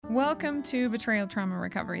Welcome to Betrayal Trauma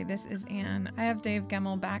Recovery. This is Anne. I have Dave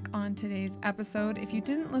Gemmell back on today's episode. If you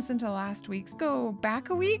didn't listen to last week's, go back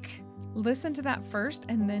a week, listen to that first,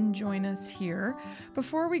 and then join us here.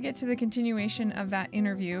 Before we get to the continuation of that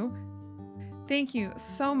interview, thank you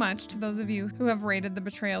so much to those of you who have rated the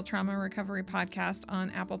Betrayal Trauma Recovery podcast on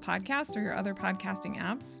Apple Podcasts or your other podcasting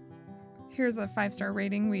apps. Here's a 5-star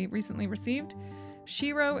rating we recently received.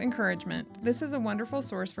 Shero Encouragement. This is a wonderful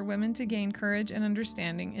source for women to gain courage and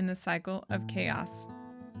understanding in the cycle of chaos.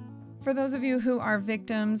 For those of you who are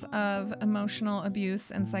victims of emotional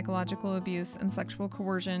abuse and psychological abuse and sexual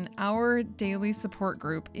coercion, our daily support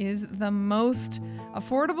group is the most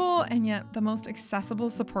affordable and yet the most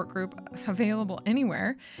accessible support group available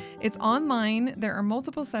anywhere. It's online. There are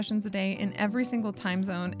multiple sessions a day in every single time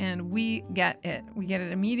zone, and we get it. We get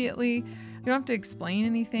it immediately. You don't have to explain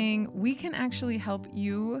anything. We can actually help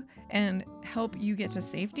you and help you get to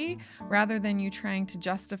safety rather than you trying to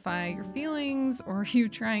justify your feelings or you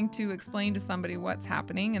trying to explain to somebody what's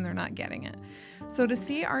happening and they're not getting it. So to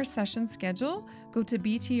see our session schedule, go to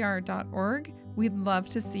btr.org. We'd love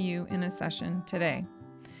to see you in a session today.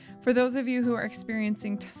 For those of you who are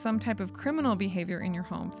experiencing some type of criminal behavior in your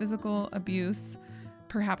home, physical abuse,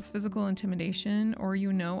 perhaps physical intimidation, or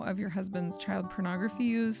you know of your husband's child pornography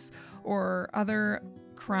use or other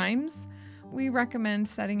crimes, we recommend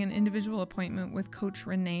setting an individual appointment with Coach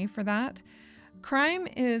Renee for that. Crime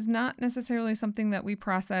is not necessarily something that we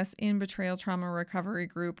process in Betrayal Trauma Recovery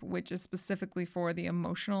Group, which is specifically for the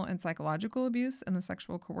emotional and psychological abuse and the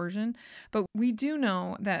sexual coercion. But we do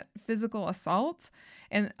know that physical assault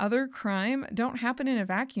and other crime don't happen in a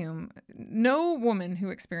vacuum. No woman who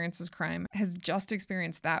experiences crime has just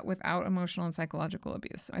experienced that without emotional and psychological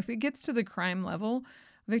abuse. If it gets to the crime level,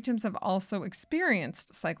 victims have also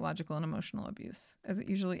experienced psychological and emotional abuse, as it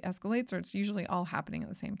usually escalates, or it's usually all happening at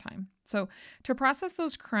the same time. So to process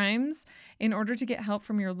those crimes, in order to get help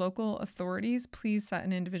from your local authorities, please set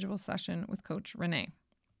an individual session with Coach Renee.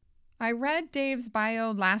 I read Dave's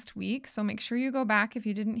bio last week, so make sure you go back if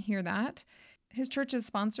you didn't hear that. His church is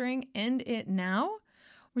sponsoring End It Now,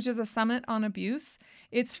 which is a summit on abuse.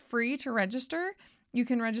 It's free to register. You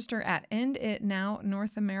can register at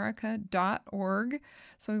enditnownorthamerica.org.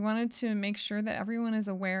 So we wanted to make sure that everyone is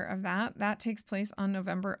aware of that. That takes place on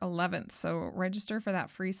November 11th. So register for that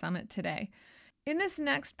free summit today. In this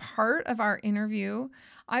next part of our interview,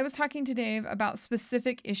 I was talking to Dave about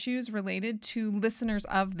specific issues related to listeners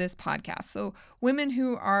of this podcast. So women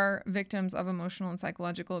who are victims of emotional and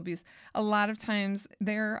psychological abuse, a lot of times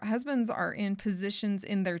their husbands are in positions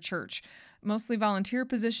in their church, mostly volunteer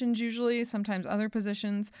positions usually, sometimes other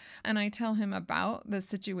positions. And I tell him about the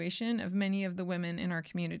situation of many of the women in our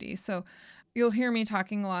community. So you'll hear me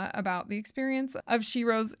talking a lot about the experience of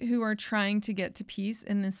Sheros who are trying to get to peace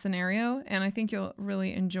in this scenario, and I think you'll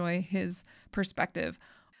really enjoy his perspective.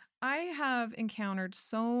 I have encountered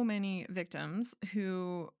so many victims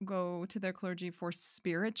who go to their clergy for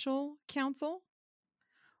spiritual counsel,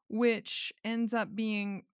 which ends up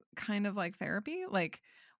being kind of like therapy, like,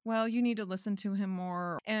 well, you need to listen to him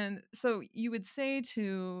more. And so you would say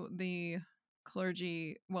to the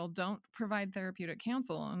clergy, well, don't provide therapeutic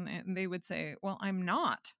counsel. And they would say, well, I'm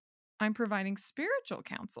not. I'm providing spiritual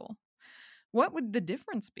counsel. What would the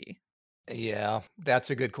difference be? Yeah,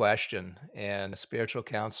 that's a good question. And spiritual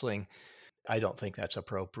counseling, I don't think that's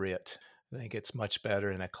appropriate. I think it's much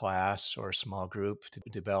better in a class or a small group to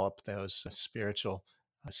develop those spiritual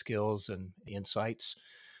skills and insights.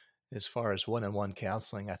 As far as one-on-one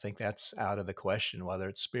counseling, I think that's out of the question, whether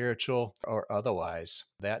it's spiritual or otherwise.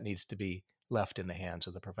 That needs to be left in the hands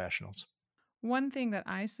of the professionals. One thing that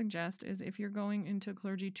I suggest is if you're going into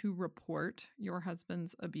clergy to report your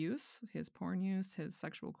husband's abuse, his porn use, his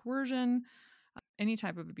sexual coercion, any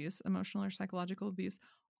type of abuse, emotional or psychological abuse,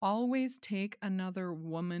 always take another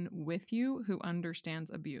woman with you who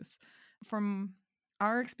understands abuse. From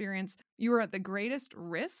our experience, you are at the greatest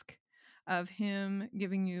risk of him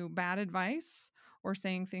giving you bad advice or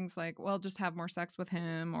saying things like, well, just have more sex with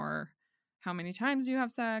him, or how many times do you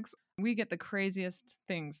have sex? We get the craziest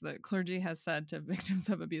things that clergy has said to victims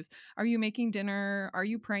of abuse. Are you making dinner? Are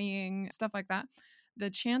you praying? Stuff like that. The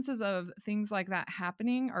chances of things like that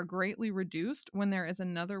happening are greatly reduced when there is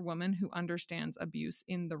another woman who understands abuse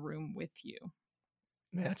in the room with you.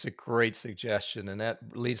 That's a great suggestion. And that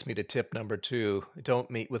leads me to tip number 2. Don't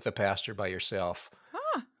meet with the pastor by yourself.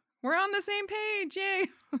 Ah, we're on the same page. Yay.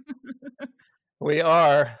 We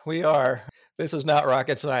are. We are. This is not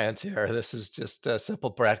rocket science here. This is just a simple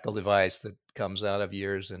practical advice that comes out of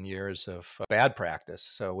years and years of bad practice.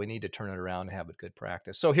 So we need to turn it around and have a good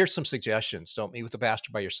practice. So here's some suggestions. Don't meet with the pastor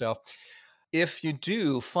by yourself. If you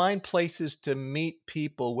do, find places to meet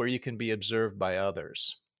people where you can be observed by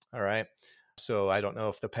others. All right. So I don't know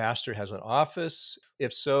if the pastor has an office.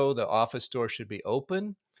 If so, the office door should be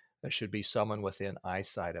open. There should be someone within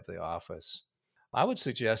eyesight of the office. I would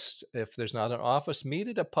suggest if there's not an office, meet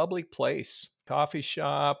at a public place, coffee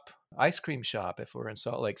shop, ice cream shop, if we're in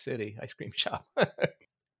Salt Lake City, ice cream shop.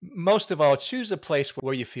 Most of all, choose a place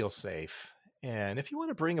where you feel safe. And if you want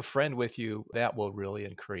to bring a friend with you, that will really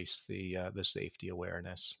increase the safety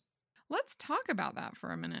awareness. Let's talk about that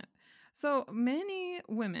for a minute. So many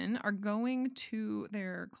women are going to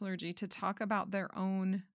their clergy to talk about their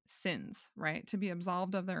own sins, right? To be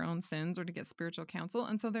absolved of their own sins or to get spiritual counsel.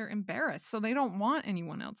 And so they're embarrassed. So they don't want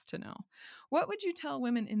anyone else to know. What would you tell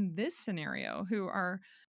women in this scenario who are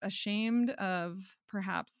ashamed of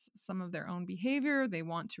perhaps some of their own behavior? They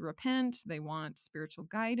want to repent, they want spiritual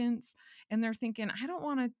guidance, and they're thinking, I don't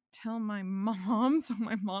want to tell my mom so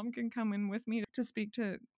my mom can come in with me to speak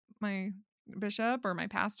to my bishop or my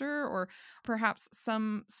pastor, or perhaps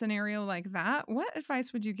some scenario like that. What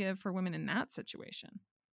advice would you give for women in that situation?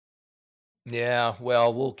 Yeah,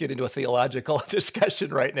 well, we'll get into a theological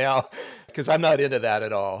discussion right now because I'm not into that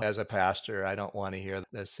at all. As a pastor, I don't want to hear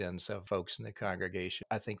the sins of folks in the congregation.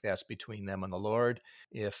 I think that's between them and the Lord.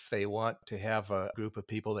 If they want to have a group of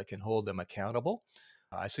people that can hold them accountable,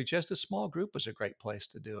 I suggest a small group is a great place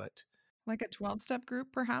to do it. Like a 12-step group,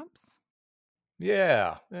 perhaps?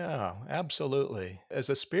 Yeah, yeah, absolutely. As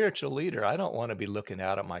a spiritual leader, I don't want to be looking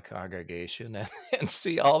out at my congregation and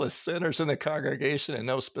see all the sinners in the congregation and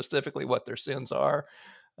know specifically what their sins are.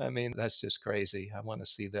 I mean, that's just crazy. I want to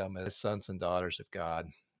see them as sons and daughters of God.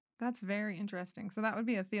 That's very interesting. So that would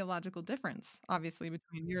be a theological difference, obviously,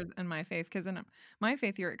 between yours and my faith. Because in my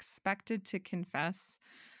faith, you're expected to confess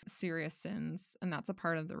serious sins, and that's a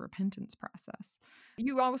part of the repentance process.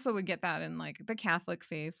 You also would get that in like the Catholic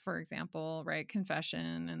faith, for example, right?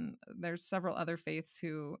 Confession, and there's several other faiths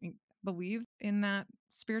who believe in that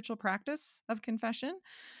spiritual practice of confession.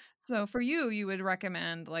 So for you, you would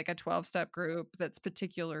recommend like a 12-step group that's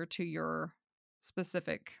particular to your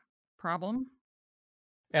specific problem.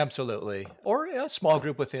 Absolutely. Or a small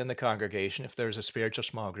group within the congregation. If there's a spiritual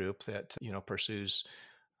small group that, pursues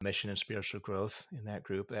mission and spiritual growth in that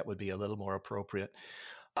group, that would be a little more appropriate.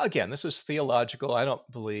 Again, this is theological. I don't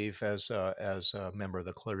believe as a member of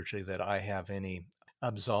the clergy that I have any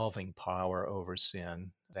absolving power over sin.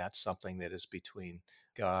 That's something that is between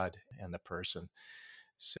God and the person.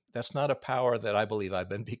 So that's not a power that I believe I've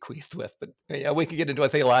been bequeathed with. But yeah, we could get into a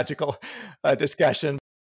theological discussion.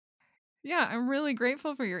 Yeah, I'm really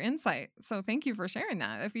grateful for your insight. So thank you for sharing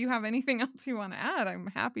that. If you have anything else you want to add, I'm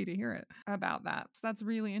happy to hear it about that. So that's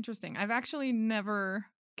really interesting. I've actually never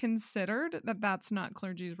considered that that's not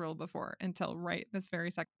clergy's role before until right this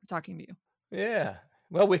very second talking to you. Yeah.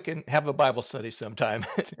 Well, we can have a Bible study sometime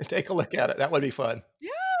and take a look at it. That would be fun.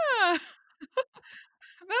 Yeah.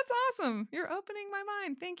 That's awesome. You're opening my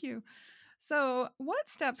mind. Thank you. So, what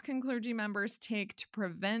steps can clergy members take to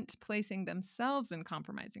prevent placing themselves in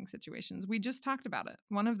compromising situations? We just talked about it.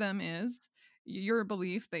 One of them is your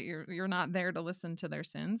belief that you're not there to listen to their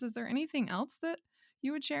sins. Is there anything else that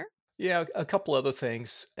you would share? Yeah, a couple other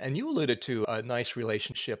things. And you alluded to a nice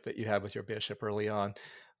relationship that you had with your bishop early on,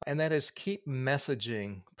 and that is keep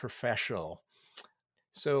messaging professional.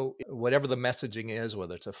 So, whatever the messaging is,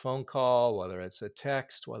 whether it's a phone call, whether it's a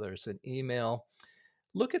text, whether it's an email,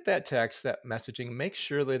 look at that text, that messaging, make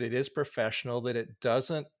sure that it is professional, that it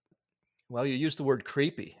doesn't, well, you use the word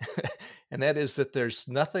creepy. And that is that there's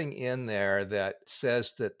nothing in there that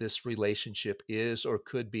says that this relationship is or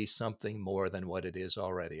could be something more than what it is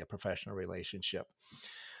already, a professional relationship.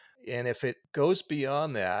 And if it goes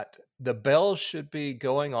beyond that, the bell should be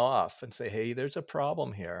going off and say, hey, there's a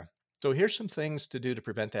problem here. So here's some things to do to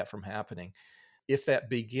prevent that from happening. If that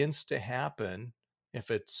begins to happen,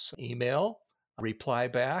 if it's email, reply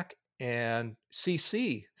back and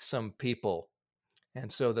CC some people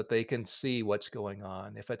and so that they can see what's going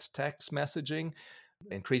on. If it's text messaging,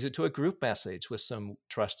 increase it to a group message with some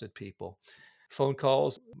trusted people. Phone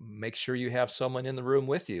calls, make sure you have someone in the room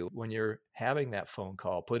with you when you're having that phone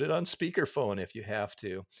call. Put it on speakerphone if you have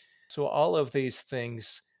to. So, all of these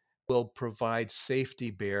things will provide safety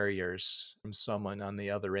barriers from someone on the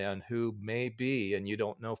other end who may be, and you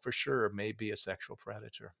don't know for sure, may be a sexual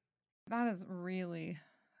predator. That is really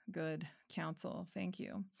good counsel. Thank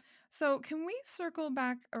you. So, can we circle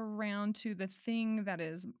back around to the thing that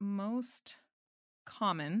is most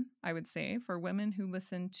common, I would say, for women who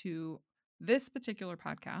listen to this particular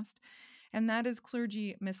podcast, and that is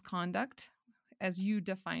clergy misconduct, as you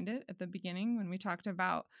defined it at the beginning when we talked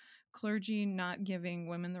about clergy not giving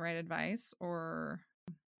women the right advice or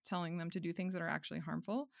telling them to do things that are actually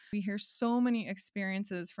harmful. We hear so many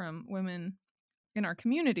experiences from women in our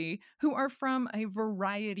community who are from a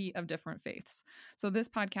variety of different faiths. So this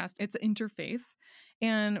podcast, it's interfaith.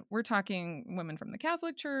 And we're talking women from the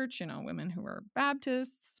Catholic Church, women who are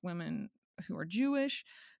Baptists, women who are Jewish,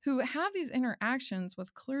 who have these interactions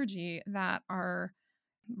with clergy that are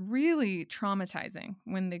really traumatizing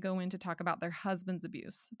when they go in to talk about their husband's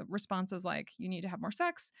abuse. Responses like, you need to have more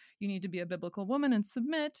sex, you need to be a biblical woman and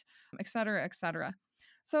submit, et cetera, et cetera.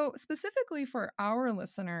 So, specifically for our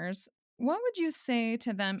listeners, what would you say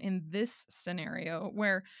to them in this scenario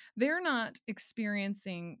where they're not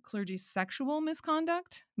experiencing clergy sexual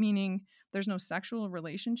misconduct, meaning there's no sexual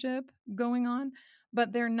relationship going on,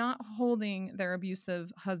 but they're not holding their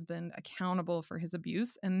abusive husband accountable for his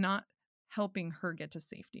abuse and not helping her get to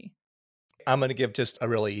safety? I'm going to give just a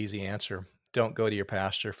really easy answer. Don't go to your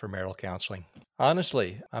pastor for marital counseling.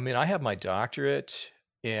 Honestly, I mean, I have my doctorate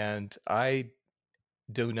and I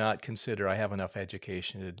do not consider I have enough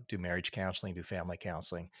education to do marriage counseling, do family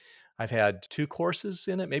counseling. I've had 2 courses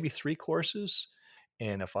in it, maybe 3 courses.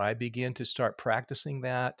 And if I begin to start practicing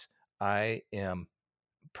that, I am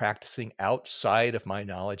practicing outside of my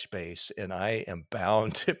knowledge base and I am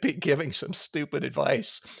bound to be giving some stupid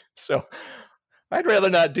advice. So I'd rather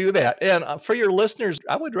not do that. And for your listeners,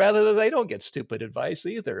 I would rather that they don't get stupid advice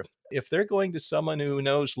either. If they're going to someone who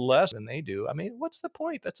knows less than they do, I mean, what's the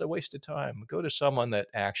point? That's a waste of time. Go to someone that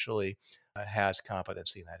actually has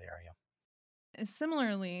competency in that area.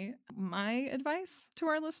 Similarly, my advice to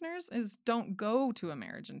our listeners is don't go to a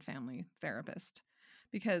marriage and family therapist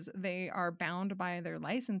because they are bound by their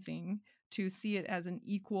licensing to see it as an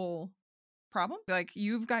equal problem. Like,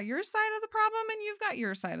 you've got your side of the problem and you've got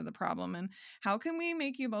your side of the problem. And how can we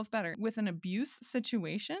make you both better? With an abuse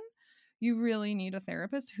situation, you really need a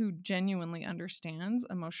therapist who genuinely understands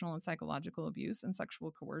emotional and psychological abuse and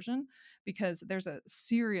sexual coercion, because there's a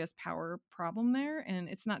serious power problem there. And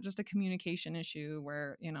it's not just a communication issue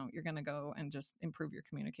where, you're going to go and just improve your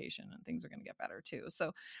communication and things are going to get better too.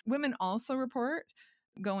 So women also report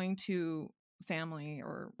going to family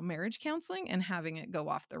or marriage counseling and having it go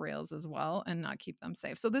off the rails as well and not keep them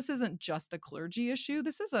safe. So this isn't just a clergy issue.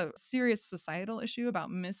 This is a serious societal issue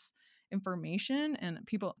about misinformation and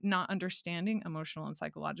people not understanding emotional and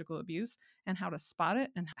psychological abuse and how to spot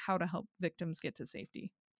it and how to help victims get to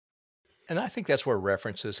safety. And I think that's where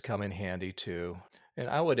references come in handy too. And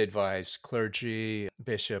I would advise clergy,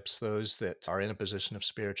 bishops, those that are in a position of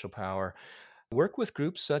spiritual power, work with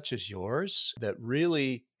groups such as yours that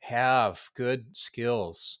really have good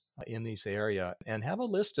skills in these area and have a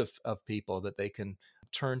list of people that they can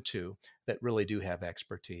turn to that really do have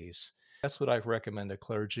expertise. That's what I recommend to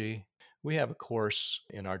clergy. We have a course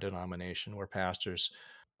in our denomination where pastors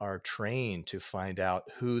are trained to find out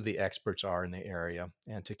who the experts are in the area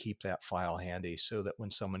and to keep that file handy so that when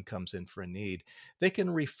someone comes in for a need, they can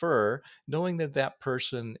refer, knowing that that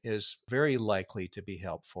person is very likely to be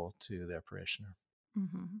helpful to their parishioner.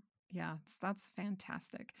 Mm-hmm. Yeah, that's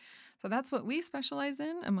fantastic. So that's what we specialize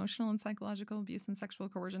in: emotional and psychological abuse and sexual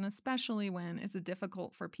coercion, especially when it's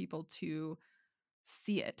difficult for people to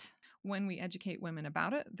see it. When we educate women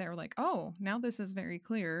about it, they're like, oh, now this is very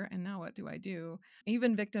clear. And now what do I do?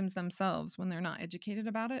 Even victims themselves, when they're not educated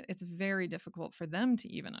about it, it's very difficult for them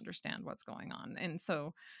to even understand what's going on. And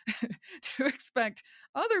so to expect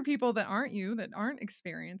other people that aren't you, that aren't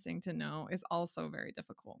experiencing, to know is also very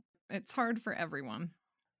difficult. It's hard for everyone.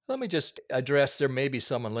 Let me just address there may be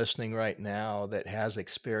someone listening right now that has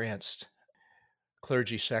experienced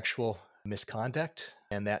clergy sexual misconduct,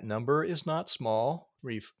 and that number is not small.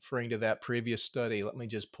 Referring to that previous study, let me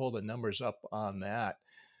just pull the numbers up on that.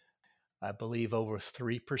 I believe over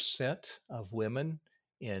 3% of women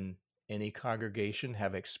in any congregation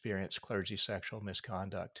have experienced clergy sexual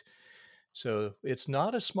misconduct. So it's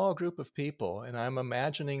not a small group of people. And I'm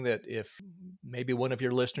imagining that if maybe one of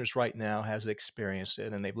your listeners right now has experienced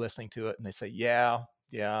it and they're listening to it and they say, yeah,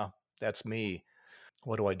 that's me.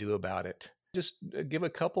 What do I do about it? Just give a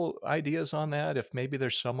couple ideas on that. If maybe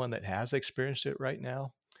there's someone that has experienced it right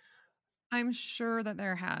now. I'm sure that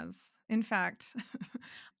there has. In fact,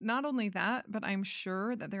 not only that, but I'm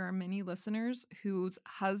sure that there are many listeners whose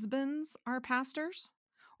husbands are pastors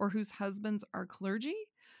or whose husbands are clergy,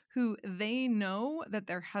 who they know that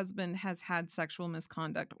their husband has had sexual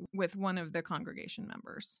misconduct with one of the congregation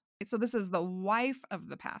members. So this is the wife of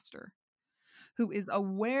the pastor who is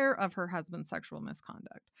aware of her husband's sexual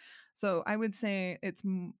misconduct. So I would say it's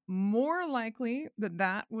more likely that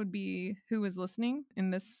that would be who is listening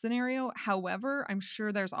in this scenario. However, I'm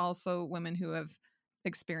sure there's also women who have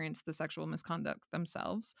experienced the sexual misconduct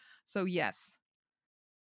themselves. So yes.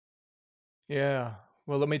 Yeah.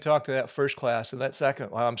 Well, let me talk to that first class and that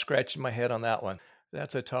second. Well, I'm scratching my head on that one.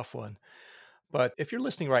 That's a tough one. But if you're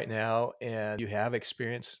listening right now and you have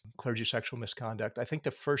experienced clergy sexual misconduct, I think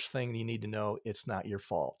the first thing you need to know it's not your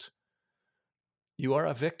fault. You are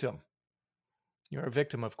a victim. You're a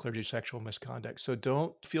victim of clergy sexual misconduct. So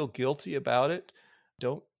don't feel guilty about it.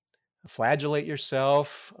 Don't flagellate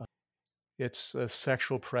yourself. It's a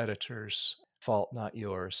sexual predator's fault, not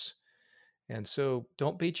yours. And so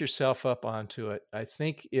don't beat yourself up onto it. I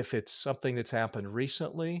think if it's something that's happened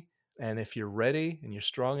recently, and if you're ready and you're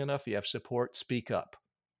strong enough, you have support, speak up.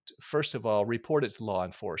 First of all, report it to law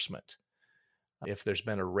enforcement. If there's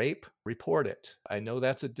been a rape, report it. I know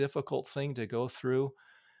that's a difficult thing to go through,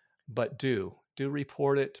 but do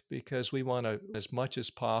report it because we want to, as much as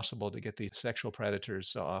possible, to get these sexual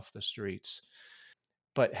predators off the streets.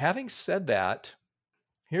 But having said that,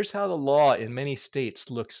 here's how the law in many states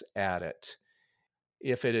looks at it.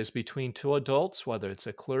 If it is between two adults, whether it's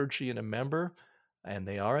a clergy and a member, and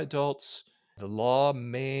they are adults, the law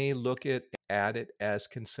may look at it as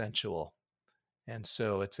consensual. And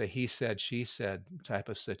so it's a he said, she said type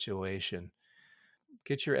of situation.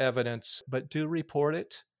 Get your evidence, but do report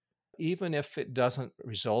it. Even if it doesn't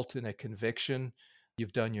result in a conviction,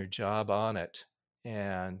 you've done your job on it.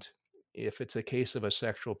 And if it's a case of a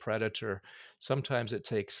sexual predator, sometimes it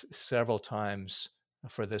takes several times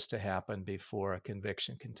for this to happen before a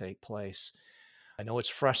conviction can take place. I know it's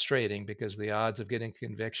frustrating because the odds of getting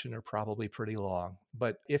conviction are probably pretty long.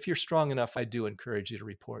 But if you're strong enough, I do encourage you to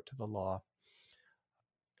report to the law.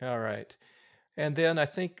 All right. And then I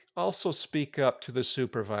think also speak up to the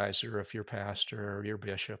supervisor of your pastor or your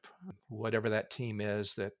bishop, whatever that team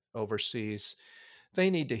is that oversees. They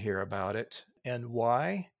need to hear about it. And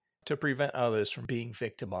why? To prevent others from being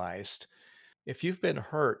victimized. If you've been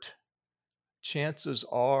hurt, chances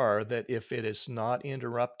are that if it is not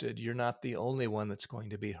interrupted, you're not the only one that's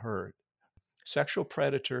going to be hurt. Sexual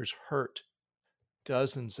predators hurt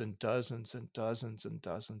dozens and dozens and dozens and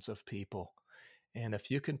dozens of people. And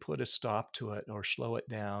if you can put a stop to it or slow it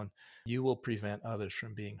down, you will prevent others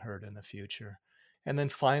from being hurt in the future. And then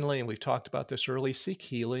finally, and we've talked about this early, seek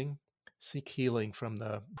healing. Seek healing from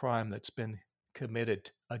the crime that's been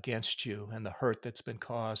committed against you and the hurt that's been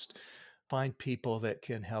caused. Find people that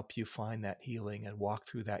can help you find that healing and walk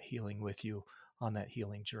through that healing with you on that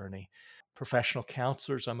healing journey. Professional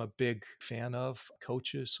counselors, I'm a big fan of,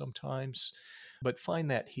 coaches sometimes, but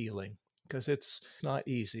find that healing because it's not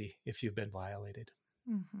easy if you've been violated.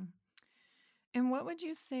 Hmm. And what would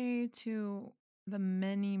you say to the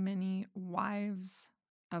many, many wives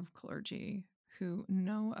of clergy who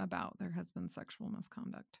know about their husband's sexual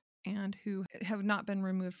misconduct and who have not been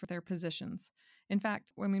removed from their positions? In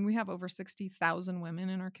fact, I mean, we have over 60,000 women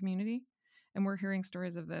in our community, and we're hearing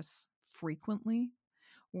stories of this frequently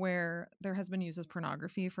where their husband uses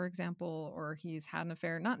pornography, for example, or he's had an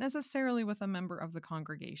affair, not necessarily with a member of the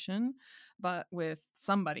congregation, but with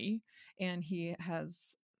somebody, and he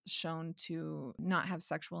has shown to not have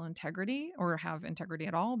sexual integrity or have integrity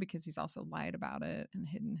at all because he's also lied about it and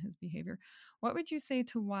hidden his behavior. What would you say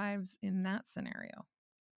to wives in that scenario?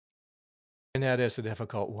 And that is a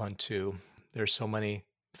difficult one, too. There's so many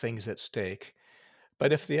things at stake.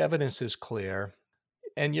 But if the evidence is clear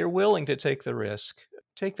and you're willing to take the risk,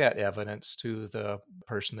 take that evidence to the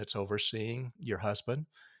person that's overseeing your husband,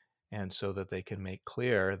 and so that they can make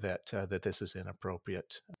clear that this is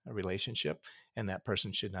inappropriate relationship and that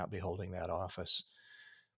person should not be holding that office.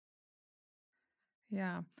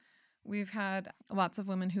 Yeah. We've had lots of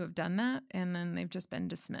women who have done that and then they've just been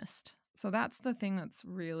dismissed. So that's the thing that's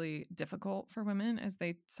really difficult for women is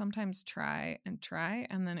they sometimes try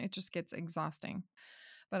and then it just gets exhausting.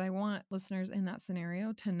 But I want listeners in that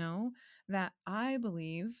scenario to know that I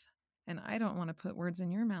believe, and I don't want to put words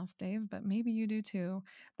in your mouth, Dave, but maybe you do too,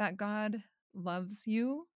 that God loves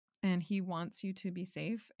you and he wants you to be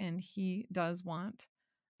safe and he does want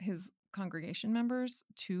his congregation members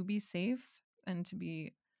to be safe and to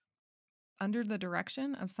be under the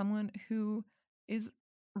direction of someone who is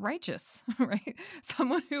righteous, right?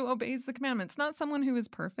 Someone who obeys the commandments, not someone who is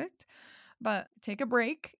perfect, but take a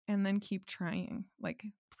break and then keep trying. Like,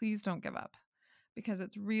 please don't give up because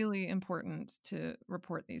it's really important to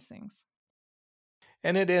report these things.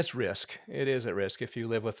 And it is risk. It is at risk. If you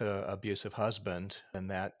live with an abusive husband, then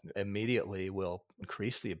that immediately will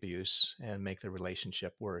increase the abuse and make the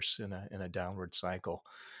relationship worse in a downward cycle.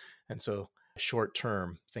 And so short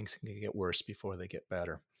term, things can get worse before they get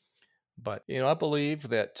better. But I believe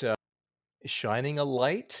that shining a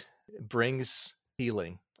light brings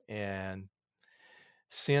healing, and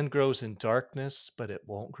Sin grows in darkness, but it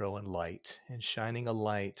won't grow in light. And shining a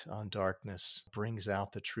light on darkness brings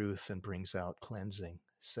out the truth and brings out cleansing.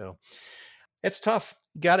 So it's tough.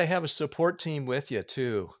 You got to have a support team with you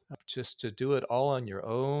too. Just to do it all on your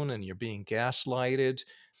own and you're being gaslighted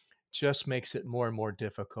just makes it more and more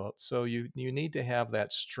difficult. So you need to have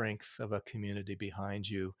that strength of a community behind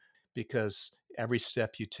you, because every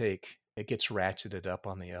step you take, it gets ratcheted up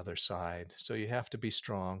on the other side. So you have to be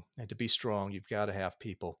strong. And to be strong, you've got to have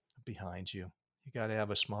people behind you. You got to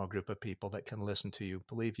have a small group of people that can listen to you,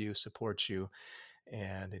 believe you, support you,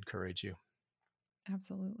 and encourage you.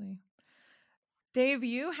 Absolutely. Dave,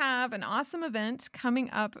 you have an awesome event coming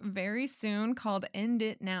up very soon called End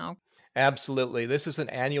It Now. Absolutely. This is an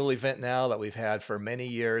annual event now that we've had for many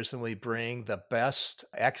years, and we bring the best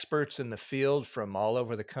experts in the field from all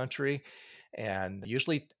over the country and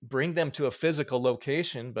usually bring them to a physical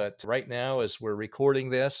location. But right now, as we're recording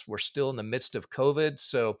this, we're still in the midst of COVID.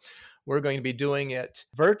 So we're going to be doing it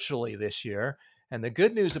virtually this year. And the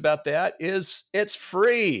good news about that is it's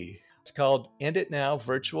free. It's called End It Now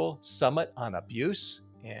Virtual Summit on Abuse,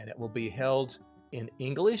 and it will be held in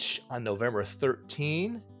English on November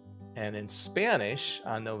 13 and in Spanish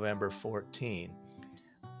on November 14.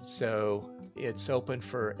 So it's open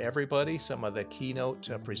for everybody. Some of the keynote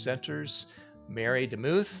presenters: Mary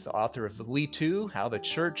DeMuth, the author of We Too, How the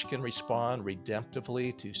Church Can Respond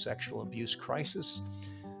Redemptively to Sexual Abuse Crisis.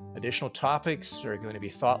 Additional topics are going to be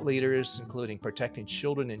thought leaders, including protecting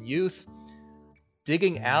children and youth,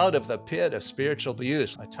 digging out of the pit of spiritual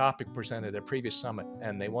abuse, a topic presented at a previous summit,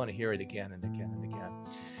 and they want to hear it again and again and again.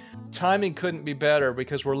 Timing couldn't be better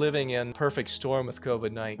because we're living in perfect storm with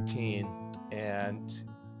COVID-19, and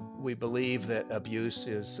we believe that abuse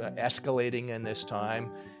is escalating in this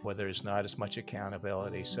time where there's not as much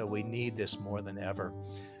accountability. So we need this more than ever.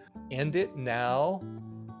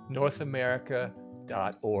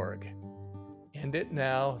 EndItNowNorthAmerica.org.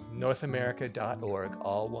 EndItNowNorthAmerica.org,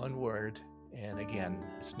 all one word. And again,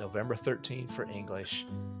 it's November 13th for English,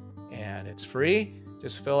 and it's free.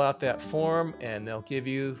 Just fill out that form and they'll give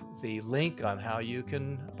you the link on how you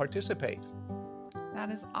can participate. That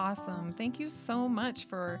is awesome. Thank you so much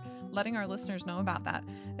for letting our listeners know about that.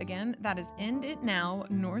 Again, that is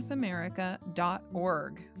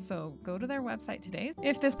enditnownorthamerica.org. So go to their website today.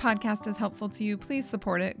 If this podcast is helpful to you, please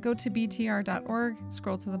support it. Go to btr.org,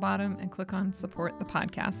 scroll to the bottom, and click on Support the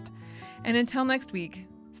Podcast. And until next week,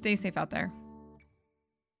 stay safe out there.